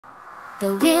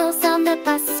The wheels on the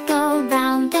bus go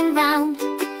round and round,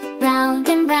 round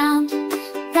and round,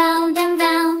 round and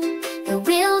round. The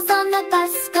wheels on the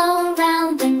bus go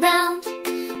round and round,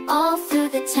 all through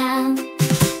the town.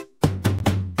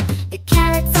 The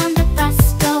carrots on the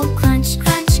bus go crunch,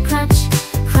 crunch, crunch,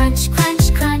 crunch,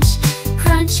 crunch, crunch,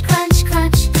 crunch, crunch,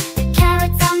 crunch. The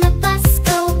carrots on the bus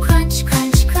go crunch,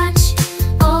 crunch, crunch,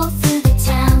 all through the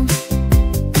town.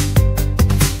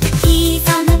 The peas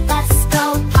on the bus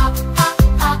go pop, pop,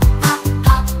 pop, pop,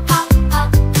 pop, pop,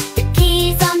 pop. The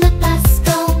peas on the bus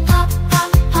go pop,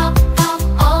 pop, pop, pop,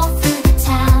 all through the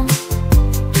town.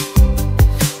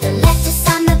 The lettuce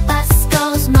on the bus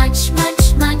goes munch,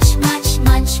 munch, munch, munch,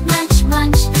 munch, munch,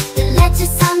 munch. The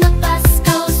lettuce on the bus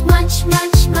goes munch,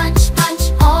 munch, munch, munch,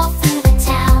 all through the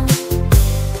town.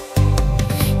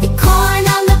 The corn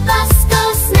on the bus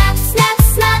goes snap, snap,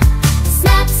 snap,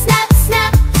 snap, snap,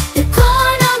 snap. The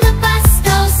corn on the bus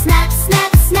goes snap,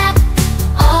 snap, snap,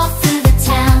 all through the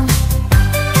town.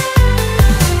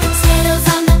 Potatoes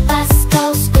on the bus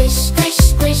go squish, squish,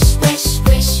 squish, squish,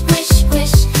 squish, squish,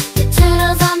 squish. The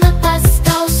turtles on the bus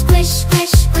go squish,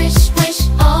 squish, squish, squish,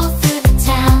 all through the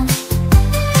town.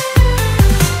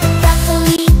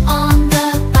 Broccoli on the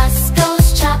bus goes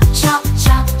chop, chop,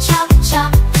 chop, chop,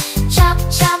 chop, chop,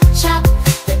 chop, chop.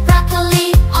 The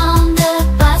broccoli on the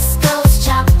bus goes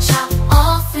chop, chop,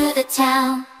 all through the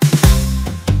town.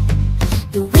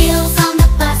 The wheels on the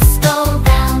bus go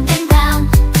round and round,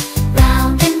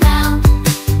 round and round,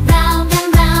 round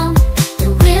and round. The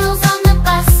wheels on the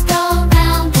bus go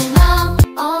round and round,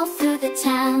 all through the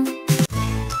town.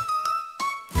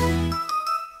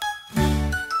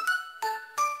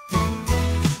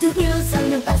 The wheels on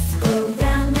the bus go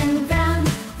round and round,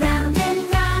 round and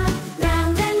round,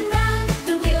 round and round.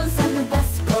 The wheels on the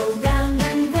bus go round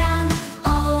and round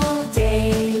all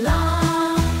day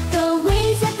long. The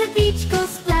waves at the beach go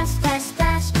splash, splash,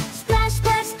 splash, splash,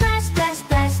 splash, splash, splash,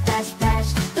 splash, splash,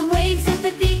 splash. The waves at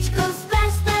the beach go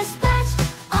splash, splash, splash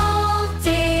all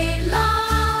day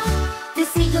long. The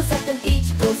seagulls at the beach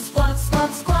go squawk,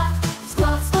 squawk, squawk,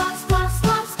 squawk, squawk, squawk,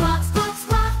 squawk, squawk, squawk,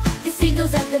 squawk. The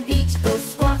seagulls at the beach go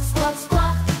squawk, squawk,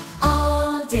 squawk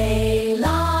all day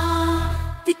long.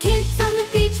 The kids on the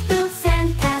beach build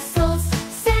sand castles,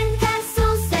 sand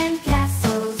castles, sand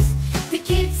castles. The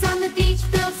kids on the beach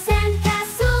build sand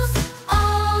castles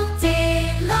all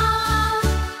day long.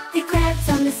 The crabs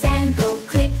on the sand go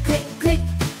click, click, click,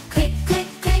 click, click,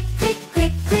 click, click,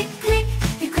 click, click, click.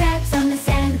 The crabs on the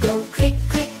sand go click,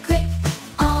 click, click,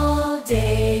 all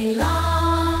day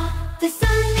long. The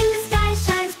sun in the sky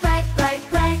shines bright, bright,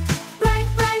 bright, bright,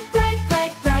 bright, bright,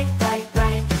 bright, bright, bright,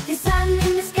 bright. The sun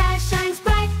in the sky shines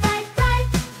bright, bright, bright,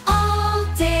 all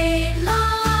day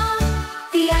long.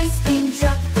 The ice cream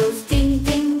truck goes ding,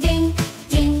 ding, ding,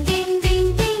 ding, ding,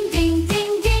 ding, ding, ding,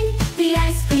 ding, ding. The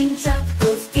ice cream truck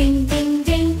goes ding, ding,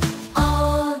 ding,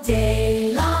 all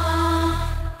day long.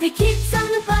 The kids on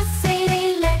the bus say,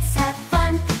 hey, let's have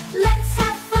fun, let's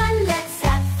have fun, let's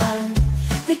have fun.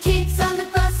 The kids on the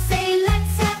bus say,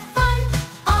 let's have fun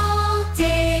all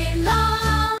day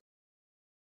long.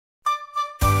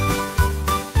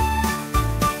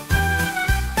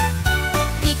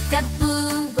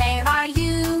 Peekaboo, where are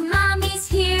you? Mommy's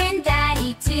here and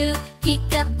Daddy too.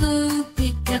 Peekaboo,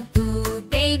 peekaboo,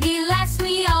 baby laughs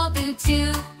we all do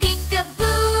too.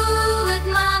 Peekaboo with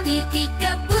Mommy,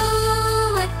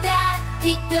 peekaboo with Dad,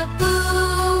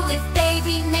 peekaboo with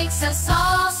baby makes us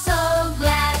all so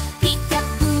glad.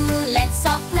 Peekaboo, let's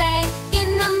all play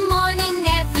in the morning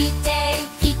every day.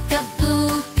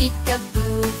 Peekaboo,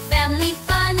 peekaboo, family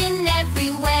fun in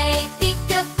every way.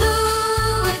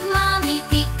 Peekaboo with Mommy,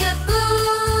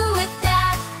 peekaboo with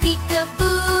Dad,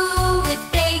 peekaboo with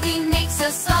baby makes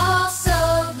us all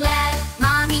so glad.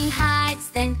 Mommy hides,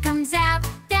 then comes out.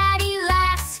 Daddy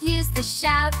laughs, hears the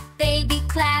shout. Baby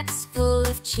claps, full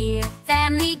of cheer.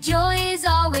 Family joy is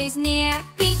always near.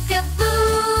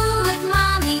 Peekaboo with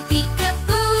Mommy,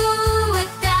 peekaboo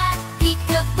with Dad,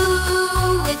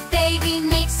 peekaboo with baby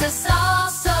makes us all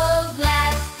so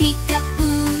glad.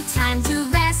 Peekaboo, time to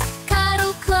rest,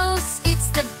 cuddle close, it's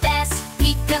the best.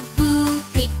 Peekaboo,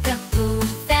 peekaboo,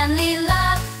 family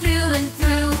love through and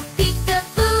through.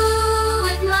 Peekaboo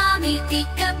with Mommy,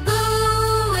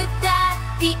 peekaboo with Dad,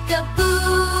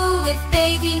 peekaboo with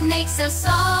baby makes us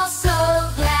all so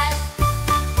glad.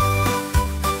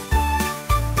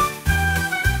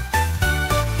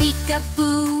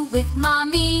 Peekaboo with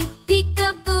Mommy,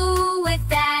 peekaboo with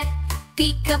Dad,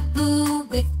 peekaboo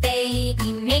with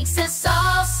baby makes us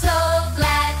all so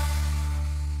glad.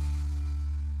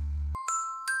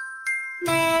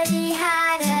 Mary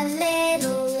had a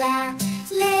little lamb,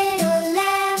 little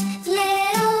lamb,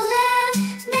 little lamb.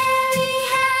 Mary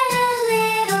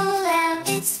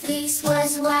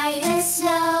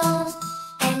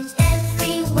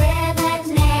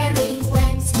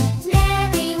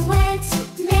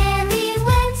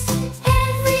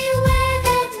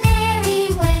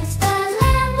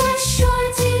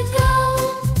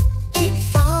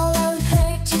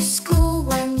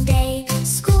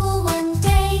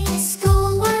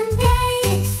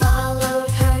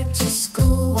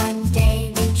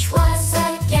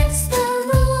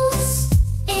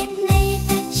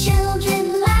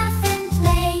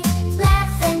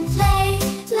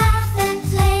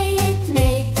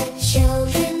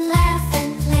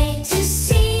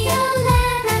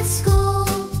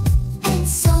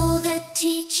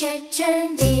teacher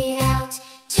turned it out,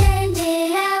 turned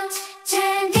it out,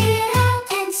 turned it out.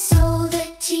 And so the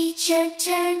teacher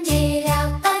turned it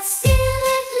out, but still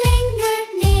it lingered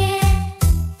near.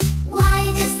 Why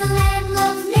does the land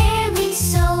love Mary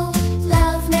so?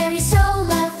 Love Mary so,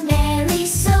 love Mary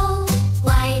so.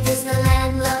 Why does the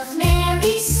land love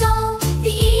Mary so?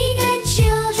 The eager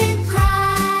children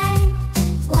cry.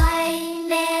 Why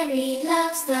Mary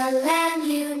loves the lamb,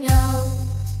 you know.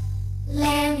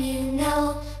 Lamb, you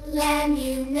know, lamb,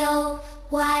 you know.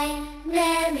 Why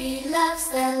Mary loves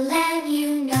the lamb,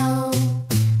 you know.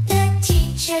 The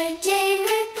teacher did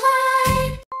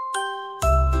reply.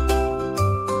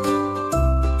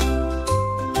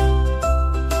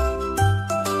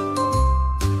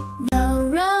 Row,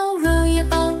 row, row your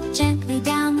boat gently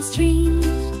down the stream.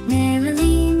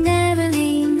 Merrily,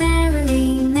 merrily,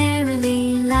 merrily,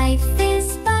 merrily, life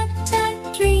is but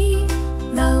a dream.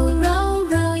 Row, row,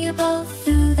 row your boat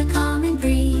through the calming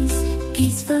breeze.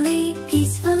 Peacefully,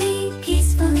 peacefully,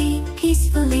 peacefully,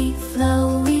 peacefully,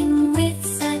 flowing with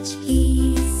such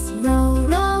ease. Row,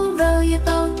 row, row your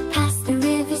boat past the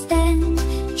river's bend.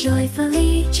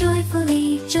 Joyfully,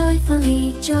 joyfully,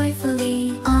 joyfully,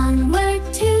 joyfully, onward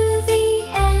to the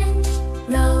end.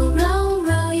 Row, row,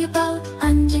 row your boat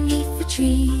underneath the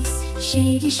trees.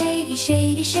 Shady, shady,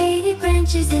 shady, shady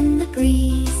branches in the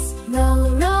breeze. Row,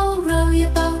 row, row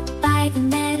your boat by the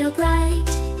meadow bright.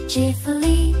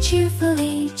 Cheerfully,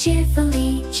 cheerfully,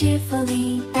 cheerfully,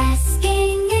 cheerfully,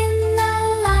 basking in the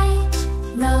light.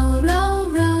 Row, row,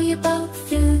 row your boat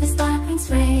through the sparkling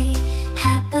spray.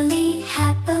 Happily,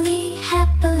 happily,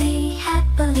 happily,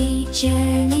 happily,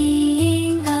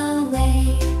 journeying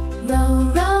away.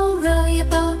 Row, row, row your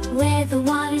boat where the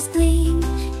waters gleam.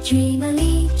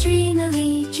 Dreamily,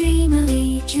 dreamily,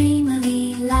 dreamily,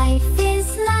 dreamily, life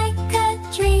is like a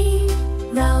dream.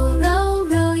 Row, row,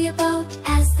 row your boat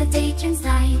as the day turns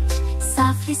night.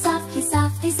 Softly, softly,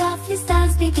 softly, softly,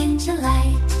 stars begin to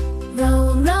light.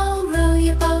 Row, row, row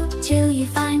your boat till you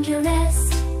find your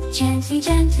rest. Gently,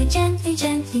 gently, gently,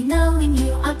 gently, knowing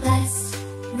you are blessed.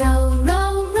 Row,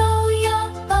 row, row your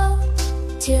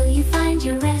boat till you find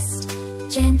your rest.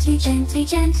 Gently, gently,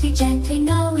 gently, gently,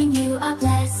 knowing you are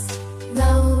blessed.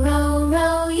 Row, row,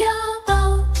 row your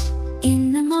boat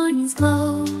in the morning's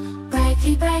glow.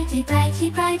 Brightly, brightly, brightly,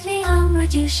 brightly,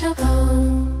 onward you shall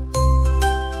go.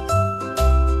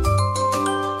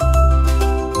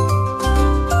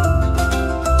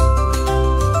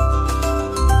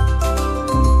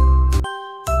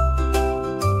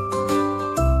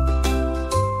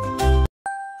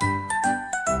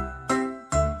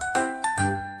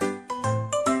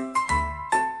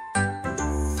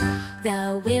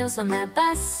 The wheels on the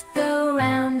bus go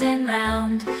round and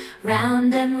round,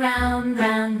 round and round,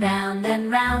 round, round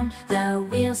and round. The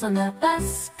wheels on the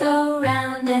bus go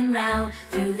round and round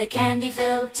through the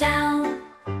candy-filled town.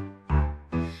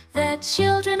 The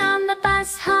children on the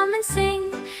bus hum and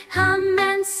sing, hum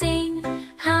and sing,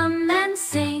 hum and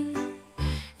sing.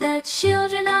 The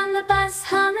children on the bus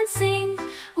hum and sing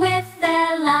with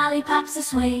their lollipops a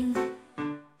swing.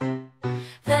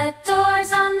 The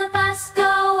doors on the bus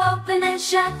go open and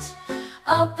shut,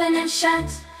 open and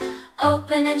shut,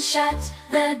 open and shut.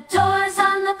 The doors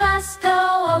on the bus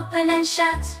go open and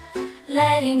shut,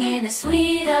 letting in a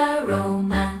sweet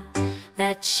aroma.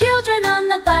 The children on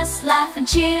the bus laugh and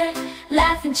cheer,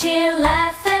 laugh and cheer,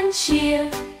 laugh and cheer.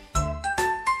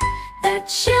 The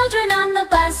children on the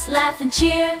bus laugh and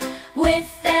cheer with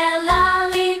their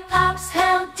lollipops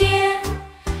held dear.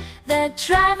 The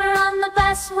driver on the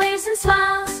bus waves and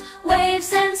smiles,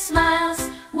 waves and smiles,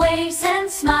 waves and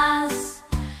smiles.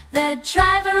 The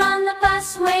driver on the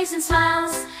bus waves and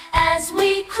smiles as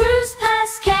we cruise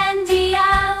past candy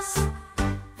aisles.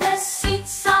 The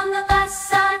seats on the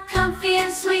bus are comfy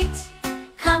and sweet,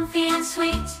 comfy and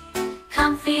sweet,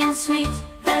 comfy and sweet.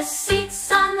 The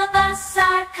seats on the bus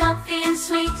are comfy and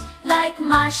sweet, like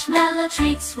marshmallow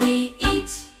treats we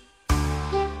eat.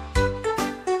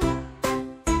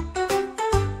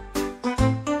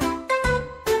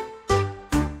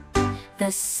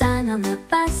 The sun on the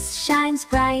bus shines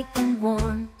bright and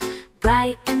warm,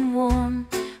 bright and warm,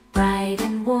 bright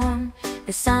and warm.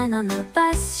 The sun on the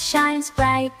bus shines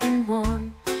bright and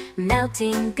warm,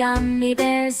 melting gummy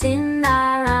bears in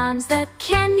our arms. The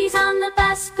candies on the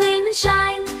bus gleam and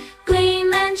shine,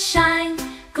 gleam and shine,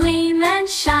 gleam and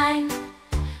shine.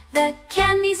 The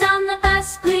candies on the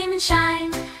bus gleam and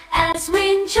shine as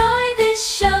we enjoy this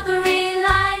sugary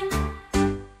line.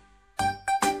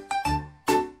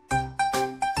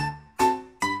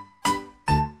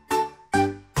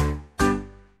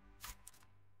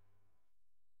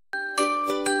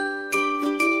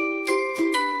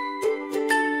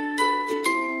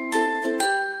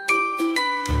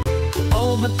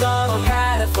 Old MacDonald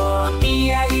had a farm,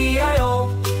 E-I-E-I-O.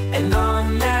 And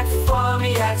on that farm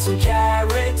he had some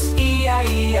carrots,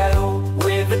 E-I-E-I-O.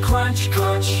 With a crunch,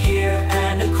 crunch here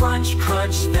and a crunch,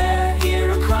 crunch there.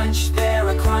 Here a crunch, there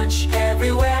a crunch,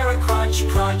 everywhere a crunch,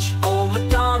 crunch. Old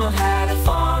MacDonald had a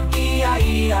farm,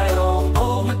 E-I-E-I-O.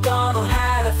 Old MacDonald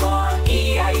had a farm,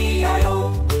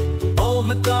 E-I-E-I-O. Old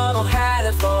MacDonald had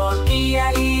a farm,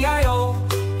 E-I-E-I-O.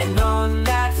 And on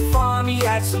that farm he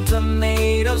had some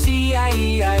tomatoes,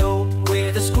 E-I-E-I-O.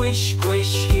 With a squish,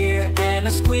 squish here and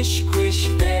a squish, squish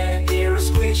there. Here a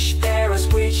squish, there a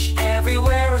squish,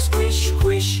 everywhere a squish,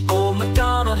 squish. Old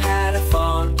MacDonald had a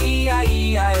farm,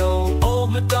 E-I-E-I-O.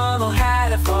 Old MacDonald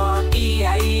had a farm,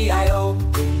 E-I-E-I-O.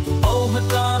 Old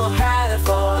MacDonald had a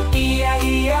farm,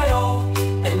 E-I-E-I-O.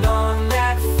 And on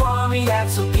that farm he had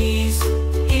some peas,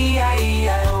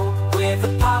 E-I-E-I-O. With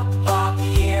a pop, pop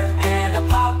here and a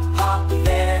pop, pop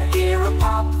there. Here a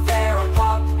pop, there a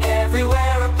pop,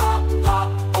 everywhere a pop,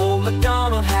 pop. Old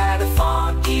MacDonald had a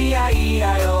farm,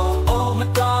 E-I-E-I-O. Old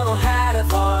MacDonald had a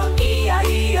farm,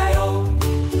 E-I-E-I-O.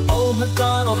 Old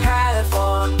MacDonald had a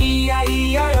farm,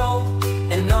 E-I-E-I-O.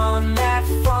 And on that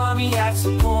farm he had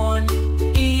some corn,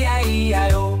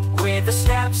 E-I-E-I-O. With a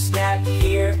snap, snap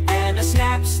here and a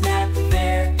snap, snap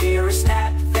there. Here a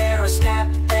snap, there a snap,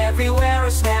 everywhere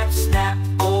a snap, snap.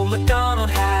 Old MacDonald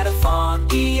had a farm,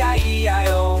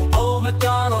 E-I-E-I-O. Old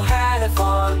MacDonald had a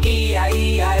farm,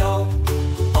 E-I-E-I-O.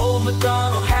 Old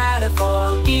MacDonald had a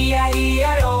farm,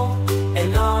 E-I-E-I-O.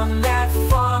 And on that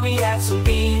farm he had some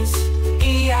beans,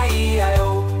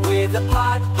 E-I-E-I-O. With a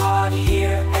pot, pot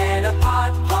here and a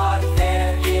pot, pot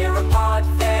there. Here a pot,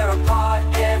 there a pot,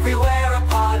 everywhere a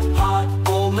pot, pot.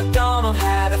 Old MacDonald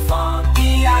had a farm,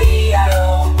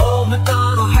 E-I-E-I-O. Old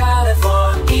MacDonald had a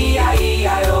farm,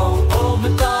 E-I-E-I-O. Old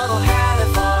MacDonald had a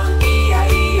farm,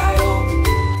 E-I-E-I-O.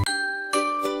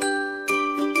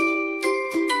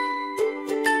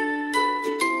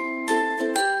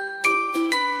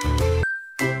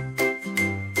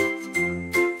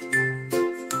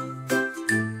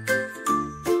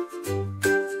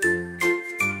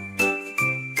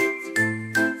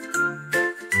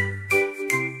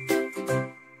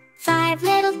 Five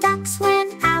little ducks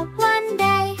went out one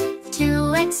day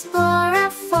to explore a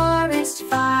forest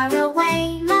far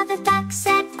away. Mother duck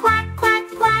said quack, quack,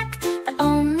 quack, but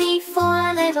only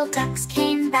four little ducks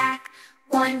came back.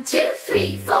 1, 2,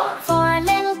 3, 4. Four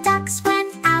little ducks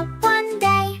went out one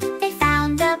day. They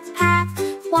found a path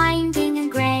winding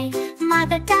and gray.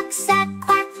 Mother duck said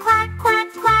quack, quack, quack,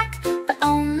 quack, but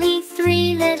only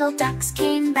three little ducks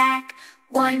came back.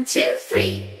 1, 2,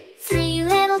 3. Three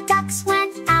little ducks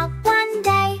went out one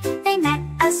day. They met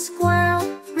a squirrel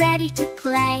ready to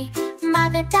play.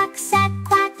 Mother duck said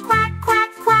quack, quack,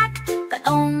 quack, quack, but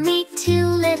only two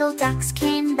little ducks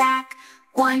came back.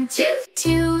 1, 2.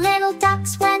 Two little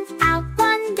ducks went out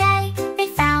one day. They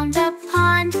found a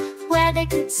pond where they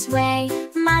could sway.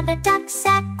 Mother duck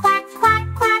said quack, quack,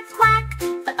 quack, quack,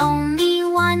 but only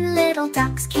one little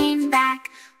duck came back.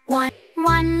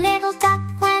 One little duck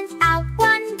went out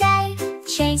one day,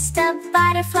 chased a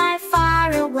butterfly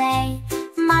far away.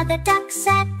 Mother duck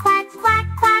said quack, quack,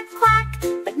 quack, quack,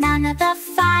 but none of the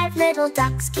five little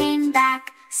ducks came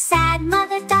back. Sad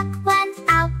mother duck went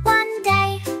out one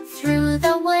day through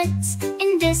the woods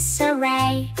in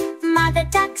disarray. Mother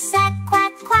duck said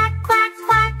quack, quack, quack,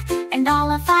 quack, and all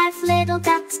of five little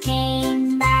ducks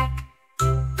came back.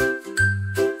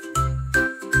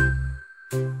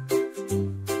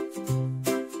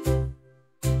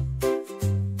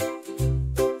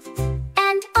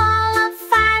 And all of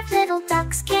five little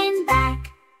ducks came back.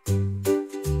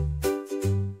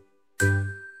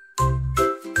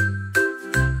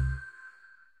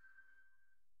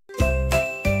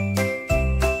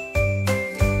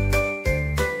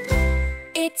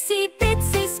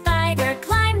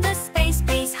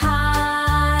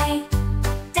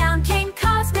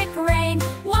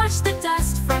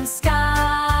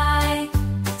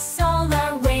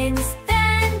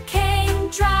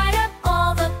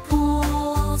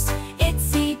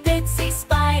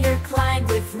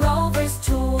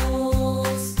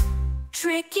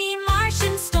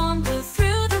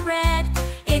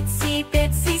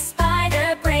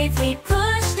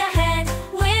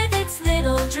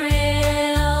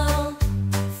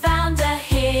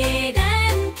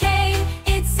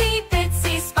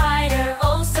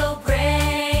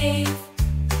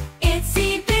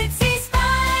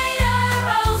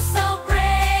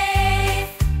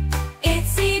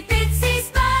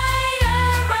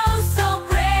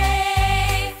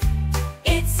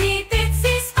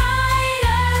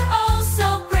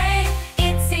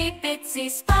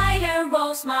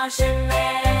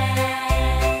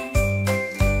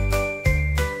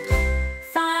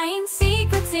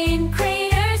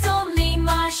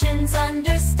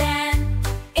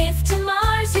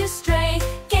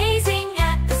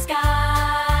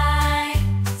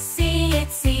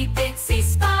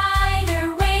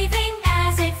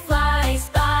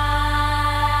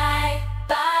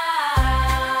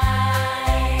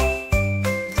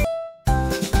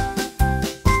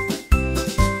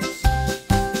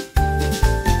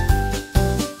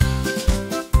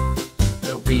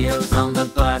 wheels on the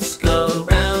bus go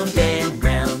round and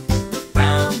round,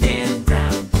 round and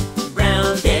round,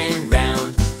 round and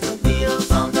round. The wheels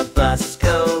on the bus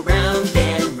go round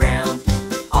and round,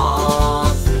 all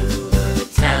through the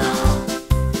town.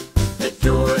 The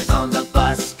doors on the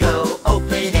bus go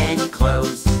open and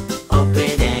close,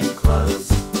 open and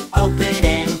close, open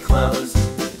and close.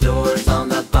 The doors on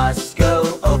the bus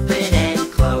go open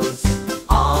and close,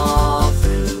 all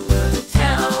through the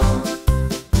town.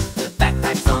 The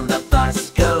backpacks on the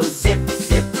bus go zip,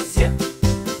 zip, zip,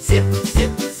 zip,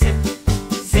 zip, zip,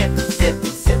 zip, zip,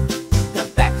 zip. The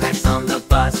backpacks on the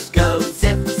bus go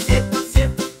zip, zip,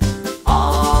 zip,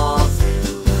 all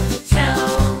through the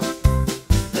town.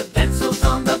 The pencils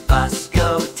on the bus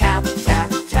go tap, tap,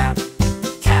 tap,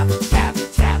 tap, tap,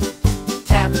 tap,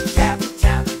 tap, tap,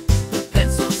 tap. The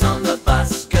pencils on the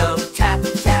bus go tap,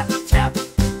 tap, tap,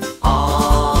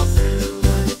 all through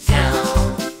the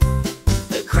town.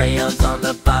 The crayons on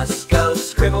the bus go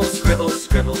scribble, scribble,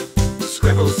 scribble,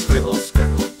 scribble, scribble,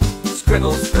 scribble,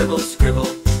 scribble, scribble, scribble.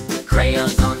 The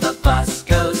crayons on the bus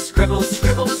go scribble,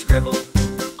 scribble, scribble,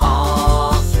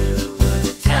 all through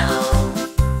the town.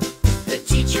 The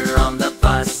teacher on the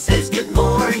bus says, "Good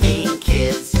morning,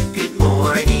 kids. Good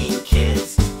morning,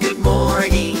 kids. Good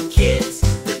morning, kids."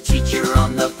 The teacher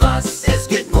on the bus says,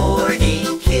 "Good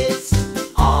morning, kids,"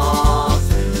 all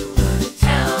through the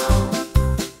town.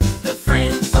 The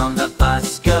friends on the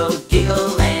bus go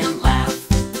giggle and laugh,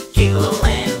 giggle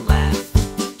and laugh,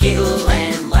 giggle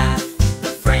and laugh.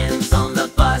 The friends on the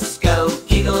bus go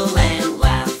giggle and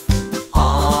laugh,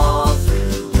 all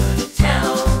through the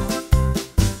town.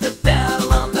 The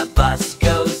bell on the bus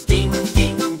goes ding,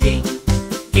 ding, ding,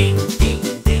 ding, ding,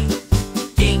 ding,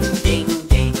 ding, ding,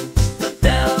 ding. The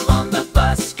bell on the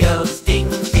bus goes ding,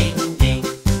 ding, ding,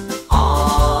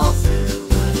 all through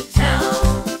the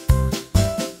town.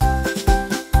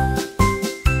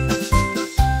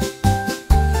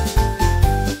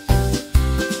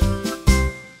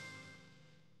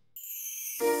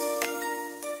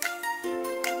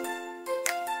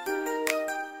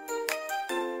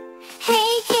 Hey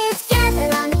kids, gather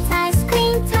on, it's ice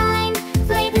cream time.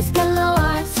 Flavors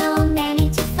galore, so many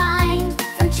to find.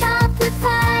 From chocolate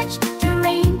fudge to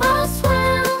rainbow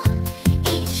swirl,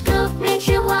 each scoop makes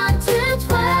you want to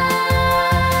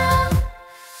twirl.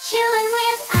 Chillin'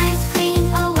 with ice cream,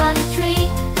 oh what a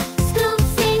treat.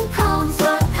 Scoops in cones,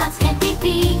 what cups can't be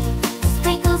beat.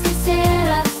 Sprinkles and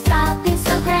syrup, topping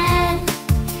so grand.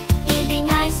 Eating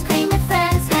ice cream with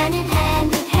friends, hand in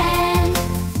hand in hand.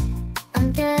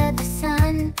 Under the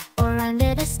sun or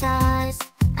under the stars,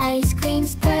 ice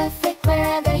cream's perfect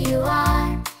wherever you are.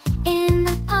 In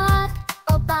the park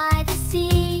or by the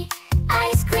sea,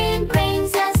 ice cream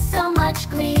brings us so much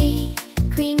glee.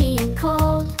 Creamy and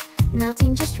cold,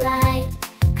 melting just right,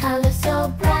 color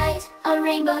so bright, a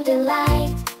rainbow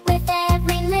delight. With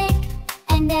every lick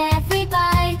and every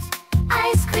bite,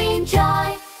 ice cream joy,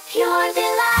 pure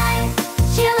delight.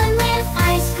 Chillin' with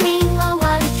ice cream, oh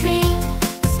what a treat.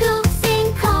 Scoops in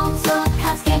cones, or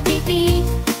cups can't be beat.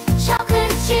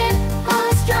 Chocolate chip or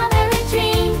strawberry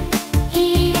dream,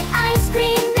 eating ice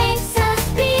cream makes us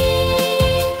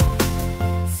beam.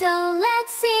 So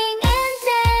let's sing and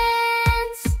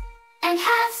dance and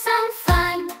have some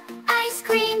fun. Ice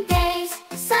cream days,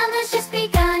 summer's just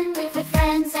begun. With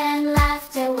friends and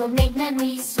laughter, we'll make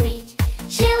memories sweet.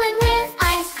 Chillin' with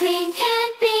ice cream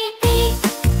can't be beat.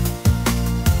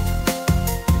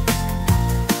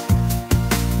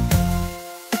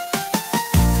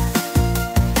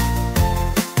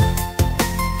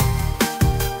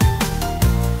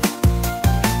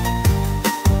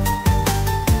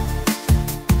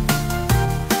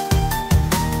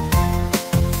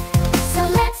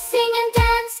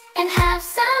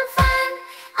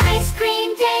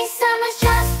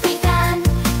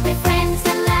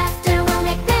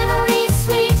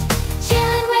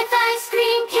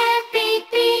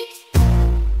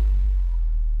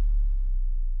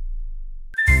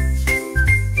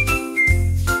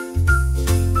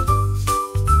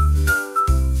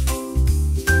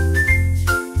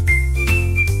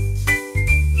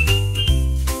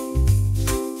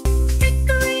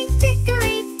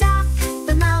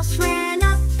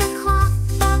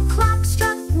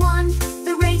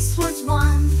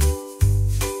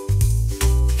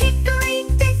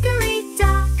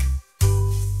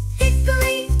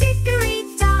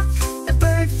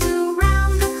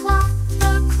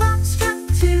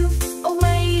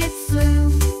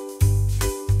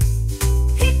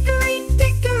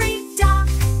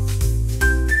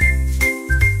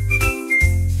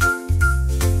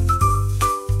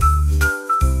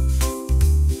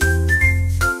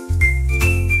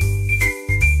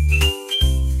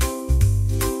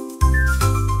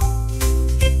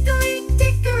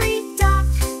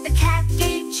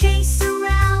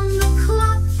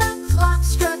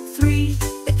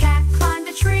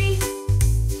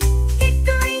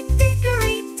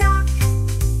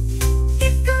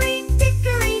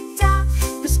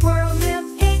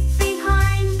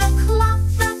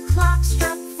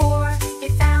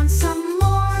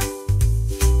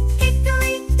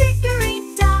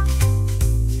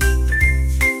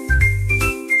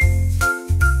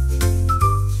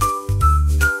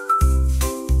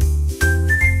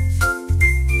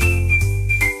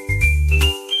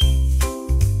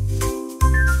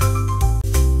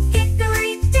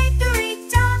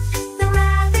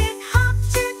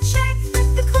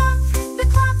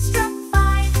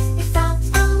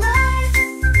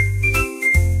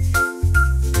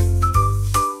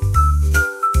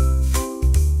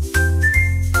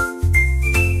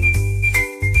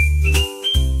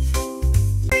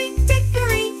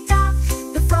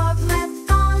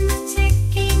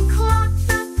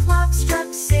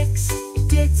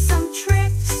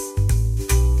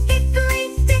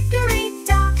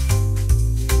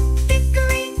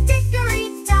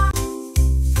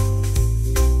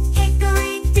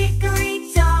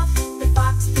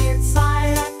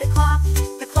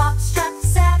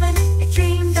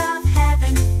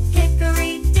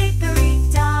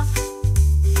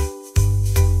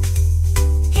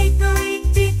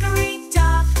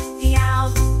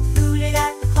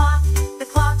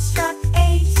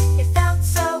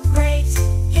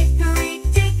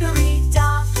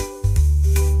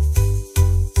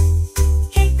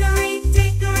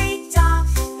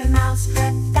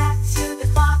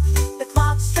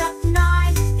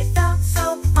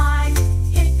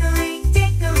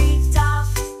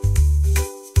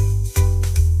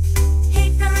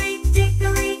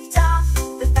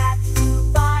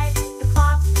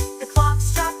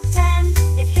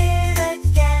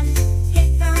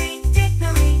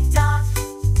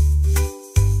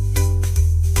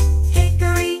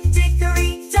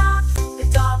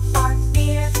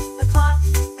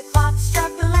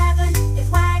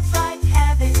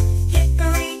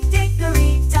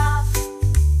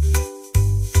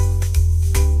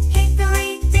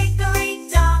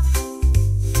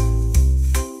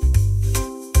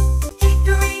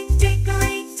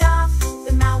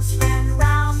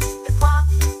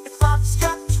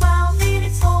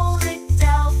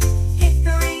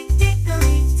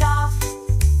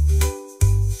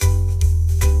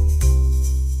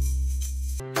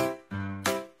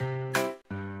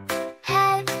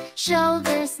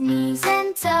 knees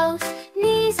and toes,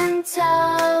 knees and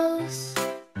toes.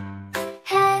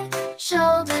 Head,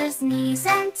 shoulders, knees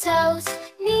and toes,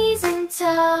 knees and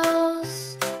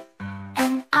toes.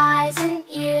 And eyes and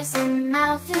ears and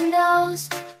mouth and nose.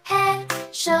 Head,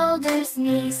 shoulders,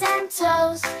 knees and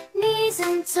toes, knees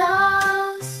and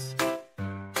toes.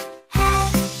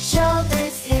 Head,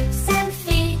 shoulders, hips and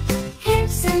feet,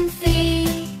 hips and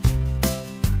feet.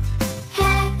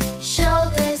 Head,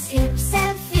 shoulders, hips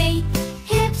and feet,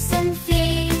 hips and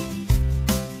feet.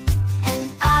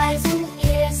 And eyes and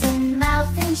ears and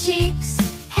mouth and cheeks.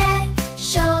 Head,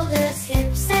 shoulders,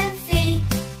 hips and feet,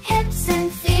 hips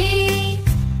and feet.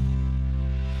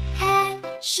 Head,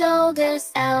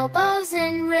 shoulders, elbows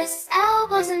and wrists,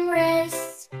 elbows and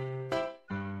wrists.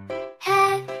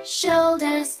 Head,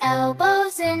 shoulders,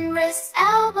 elbows and wrists,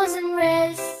 elbows and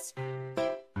wrists.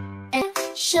 And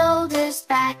shoulders,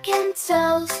 back and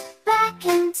toes, back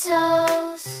and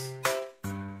toes.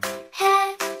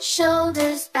 Head,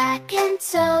 shoulders, back and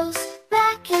toes,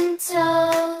 back and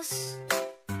toes.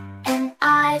 And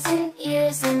eyes and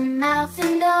ears and mouth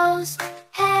and nose.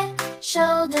 Head,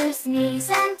 shoulders, knees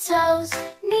and toes,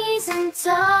 knees and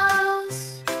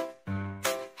toes.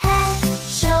 Head,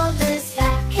 shoulders,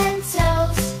 back and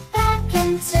toes, back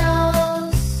and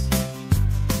toes.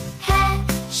 Head,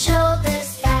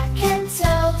 shoulders, back and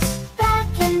toes, back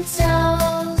and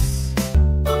toes.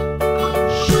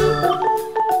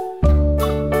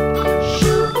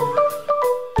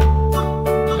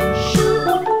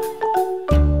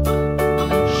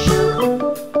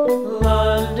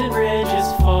 London Bridge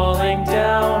is falling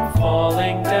down,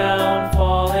 falling down,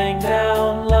 falling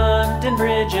down. London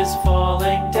Bridge is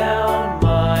falling down,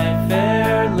 my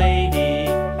fair lady.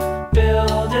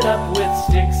 Build it up with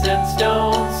sticks and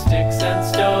stones, sticks and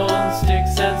stones,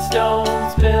 sticks and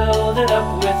stones. Build it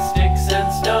up with sticks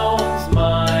and stones,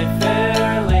 my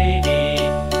fair lady.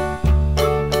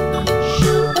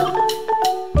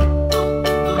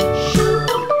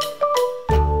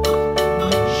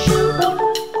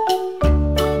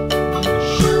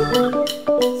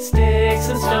 Sticks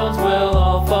and stones will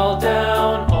all fall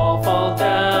down, all fall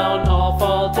down, all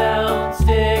fall down.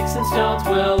 Sticks and stones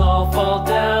will all fall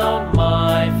down,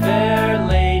 my fair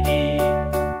lady.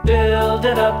 Build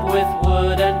it up with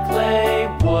wood and clay,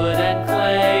 wood and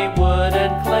clay, wood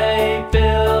and clay.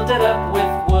 Build it up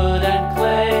with wood and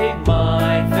clay,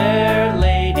 my fair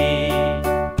lady.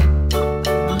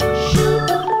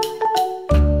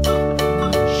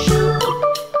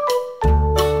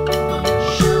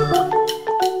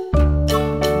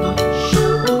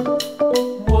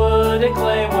 Wood and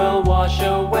clay will wash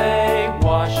away,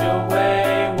 wash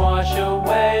away, wash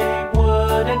away.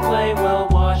 Wood and clay will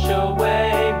wash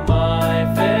away, my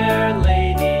fair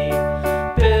lady.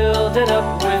 Build it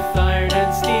up with iron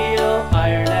and steel,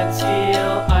 iron and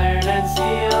steel, iron and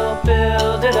steel.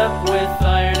 Build it up with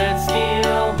iron and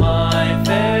steel, my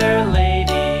fair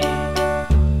lady.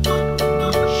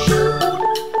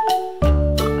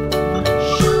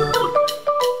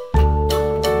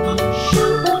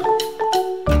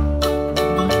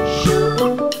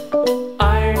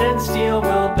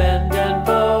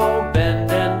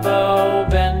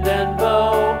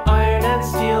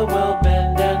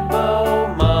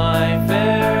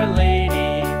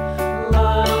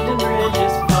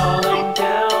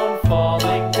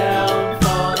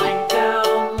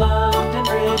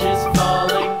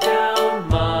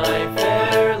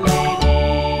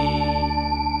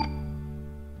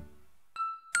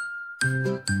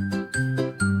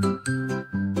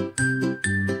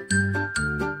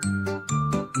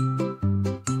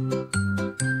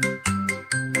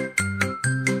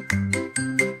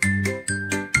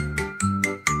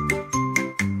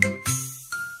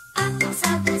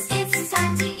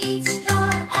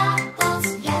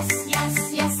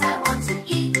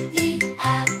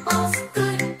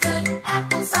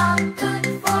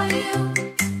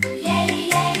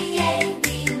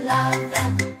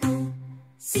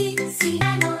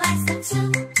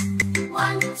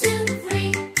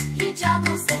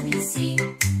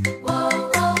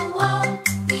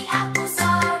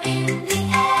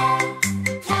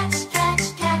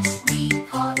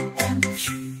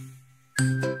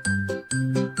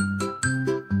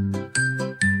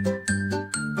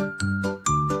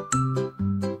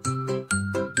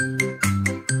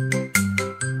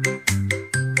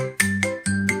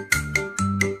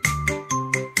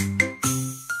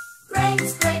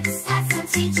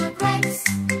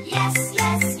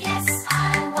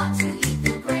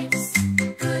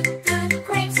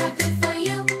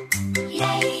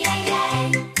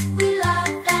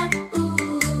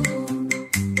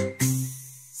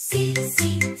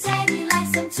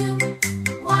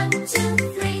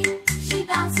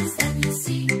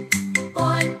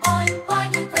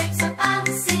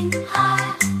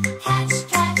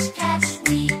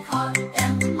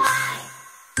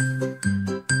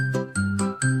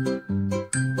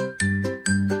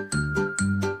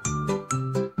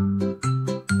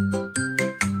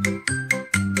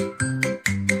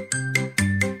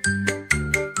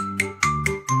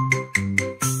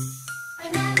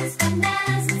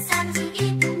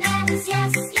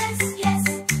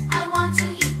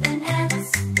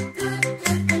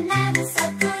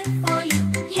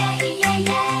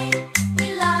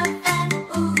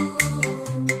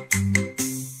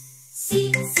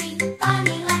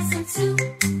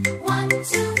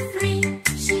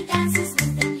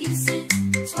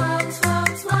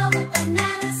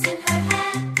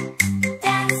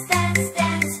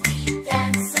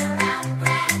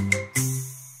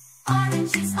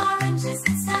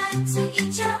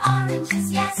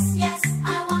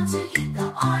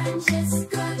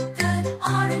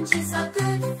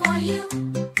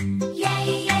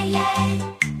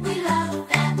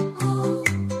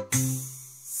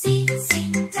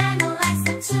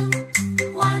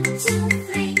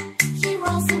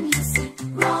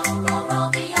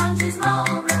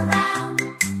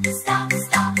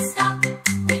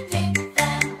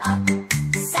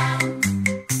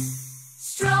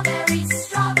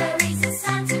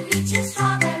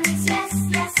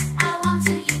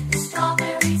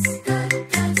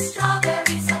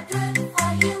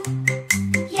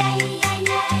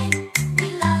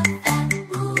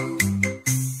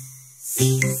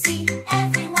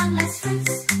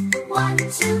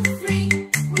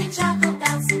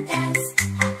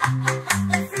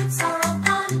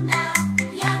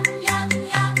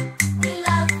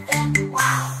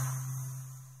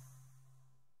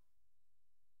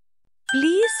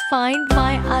 find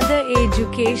my other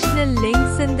educational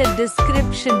links in the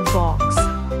description box.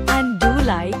 And do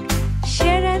like,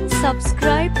 share and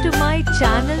subscribe to my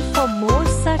channel for more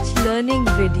such learning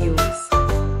videos.